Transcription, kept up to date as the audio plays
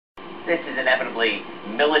this is inevitably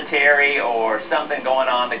military or something going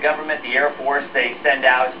on. The government, the Air Force, they send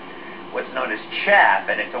out what's known as chaff,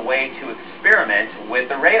 and it's a way to experiment with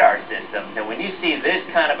the radar systems. And when you see this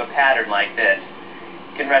kind of a pattern like this,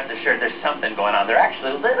 you can rest assured there's something going on. They're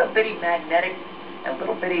actually little bitty magnetic and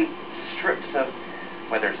little bitty strips of,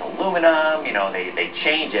 whether it's aluminum, you know, they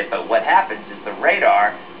change it, but what happens is the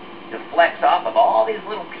radar deflects off of all these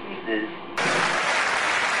little pieces.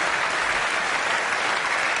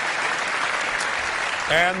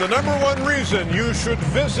 And the #1 reason you should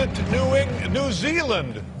visit New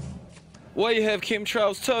Zealand. We have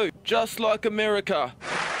chemtrails too, just like America.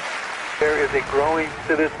 There is a growing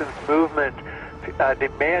citizens movement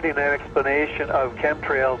demanding an explanation of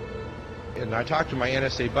chemtrails. And I talked to my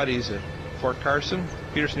NSA buddies at Fort Carson,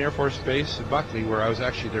 Peterson Air Force Base, and Buckley, where I was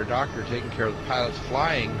actually their doctor taking care of the pilots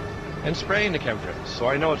flying and spraying the chemtrails. So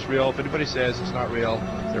I know it's real. If anybody says it's not real,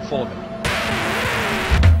 they're full of it.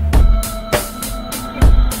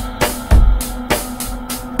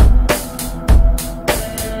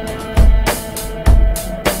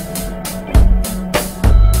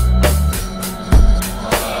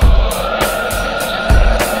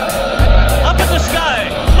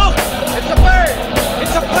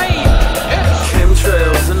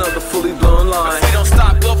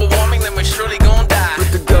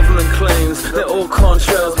 They're all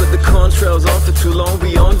contrails, but the contrails aren't for too long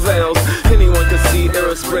beyond veils. Anyone can see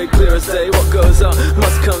error spray clear as day. What goes up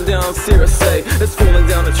must come down, serious say. It's falling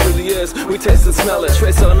down, it truly is. We taste and smell it.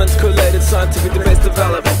 Trace elements collated, scientific debates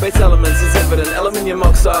develop. Base elements is evident. Aluminium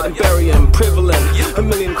oxide and barium prevalent. A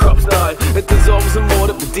million crops die. It dissolves in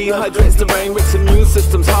water, but dehydrates the brain. Wrecks immune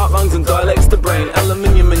systems, heart, lungs, and dilates the brain.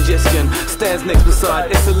 Aluminium ingestion stands next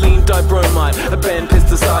beside ethylene dibromide, a banned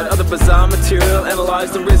pesticide. Other bizarre material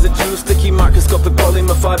analyzed in residue, sticky microscopic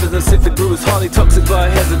polymer fibers and cyclic grooves. Highly toxic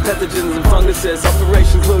biohazard pathogens and funguses.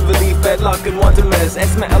 Operation cloverleaf, bad luck and want a mess.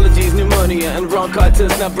 Asthma, allergies, pneumonia and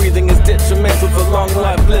bronchitis. Now breathing is detrimental for long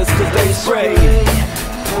life bliss, cause they spray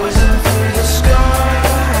poison through the sky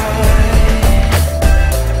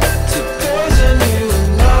to poison you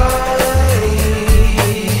and I.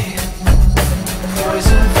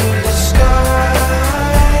 Poison through the sky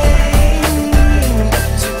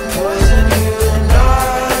to poison you and I.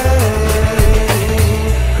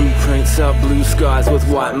 Who paints our blue skies with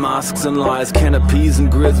white masks and lies, canopies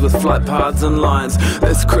and grids with flight paths and lines?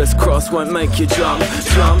 This crisscross won't make you jump,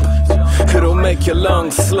 it'll make your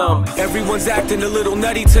lungs slump. Everyone's acting a little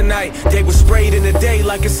nutty tonight. They were sprayed in the day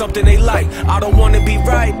like it's something they like. I don't wanna be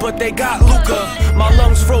right, but they got Luca. My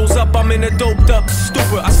lungs froze up, I'm in a doped up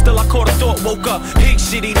stupor. I caught a thought, woke up. Pig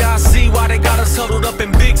shitty, now I see why they got us huddled up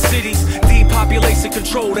in big cities. Depopulation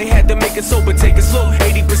control, they had to make it sober, take it slow.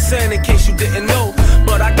 80% in case you didn't know,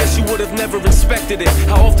 but I guess you would have never expected it.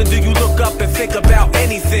 How often do you look up and think about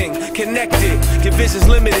anything connected? Your vision's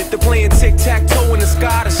limited, they're playing tic-tac-toe in the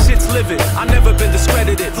sky, the shit's livid. I never been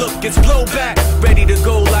discredited, look, it's blowback. Ready to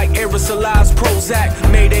go like aerosolized Prozac.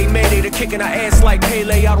 Mayday, mayday, they're kicking our ass like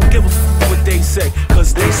Pele. I don't give a f what they say,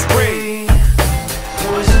 cause they spray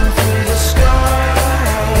poison through the sky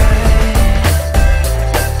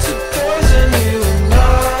to poison you and I.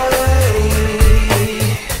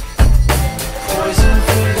 Poison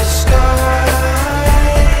through the sky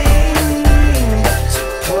to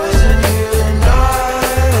poison you and I.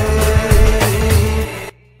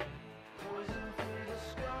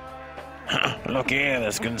 Look here,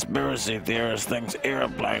 this conspiracy theorist thinks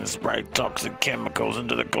airplanes spray toxic chemicals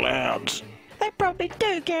into the clouds. They probably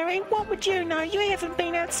do, Gary. What would you know? You haven't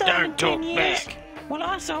been outside in 10 years. Back. Well,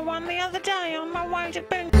 I saw one the other day on my way to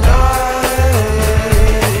Ben.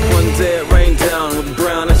 One day it rained down with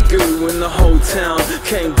brownish goo, and the whole town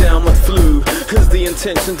came down with flu. Is the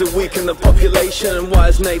intention to weaken the population? And why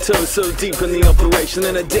is NATO so deep in the operation?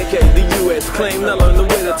 In a decade, the US claimed not only the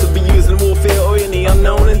weather to be used in warfare or any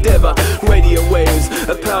unknown endeavor. Radio waves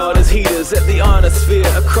are powered as heaters at the ionosphere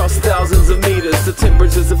across thousands of meters. The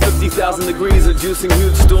temperatures of 50,000 degrees, reducing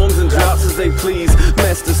huge storms and droughts as they please.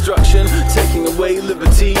 Mass destruction, taking away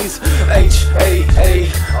liberties.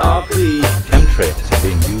 H-A-A-R-P. Chemtrails are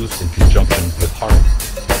being used in conjunction with HAARP.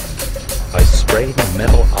 By spraying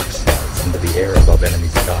metal oxides into the air above enemy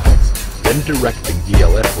skies, then directing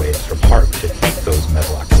ELF waves from HAARP to heat those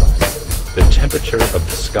metal oxides, the temperature of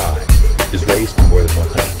the sky is raised to more than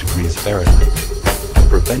 100 degrees Fahrenheit,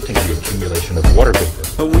 preventing the accumulation of water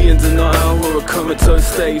vapor. Are we in denial or a comatose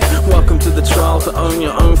state? Welcome to the trial to own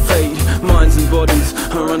your own fate. Minds and bodies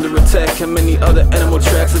are under attack, and many other animal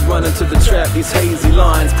tracks have run into the trap. These hazy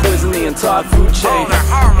lines poison the entire food chain. Oh,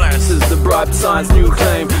 they're harmless. This is the bribe science new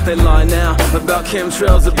claim. They lie now about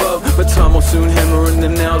chemtrails above, but time will soon hammer in the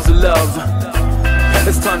nails of love.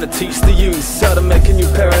 It's time to teach the youth how to make a new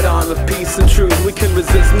paradigm of peace and truth. We can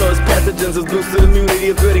resist most pathogens with boosted immunity,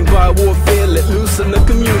 averting by warfare, let loose in the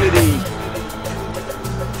community.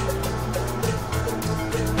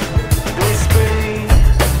 They spray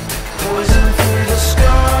poison through the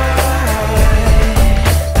sky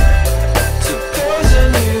to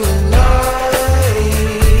poison you and I.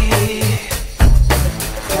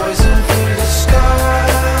 Poison through the sky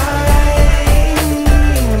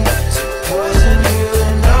to poison you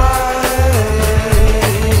and I.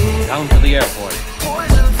 Down to the airport.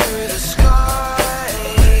 Poison through the sky.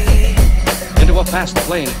 Into a fast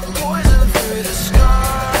plane. Poison through the sky.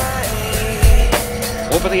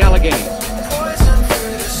 Over the Alleghenies. Poison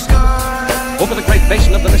through the sky. Over the great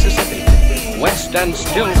basin of the Mississippi. West and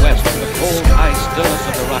still west to the cold, high stillness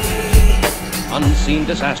of the Rockies. Unseen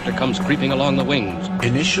disaster comes creeping along the wings.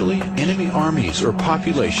 Initially, enemy armies or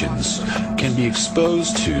populations can be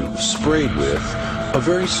exposed to, sprayed with, a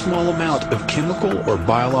very small amount of chemical or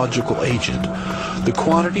biological agent. The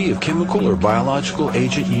quantity of chemical or biological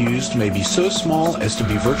agent used may be so small as to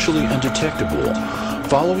be virtually undetectable.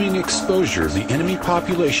 Following exposure, the enemy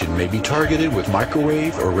population may be targeted with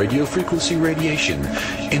microwave or radio frequency radiation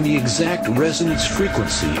in the exact resonance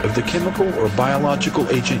frequency of the chemical or biological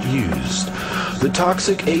agent used. The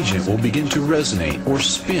toxic agent will begin to resonate or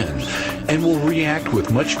spin and will react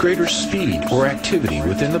with much greater speed or activity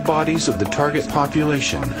within the bodies of the target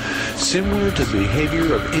population, similar to the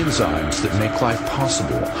behavior of enzymes that make life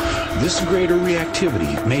possible. This greater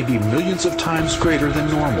reactivity may be millions of times greater than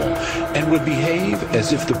normal and would behave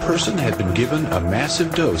as if the person had been given a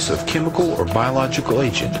massive dose of chemical or biological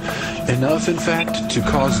agent, enough in fact to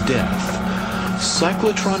cause death.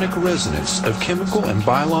 Cyclotronic resonance of chemical and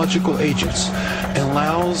biological agents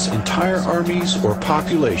allows entire armies or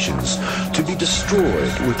populations to be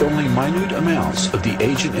destroyed with only minute amounts of the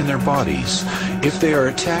agent in their bodies if they are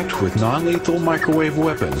attacked with non-lethal microwave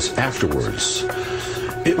weapons afterwards.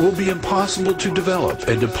 It will be impossible to develop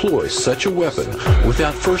and deploy such a weapon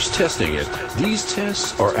without first testing it. These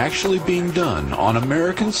tests are actually being done on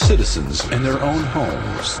American citizens in their own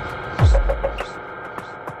homes.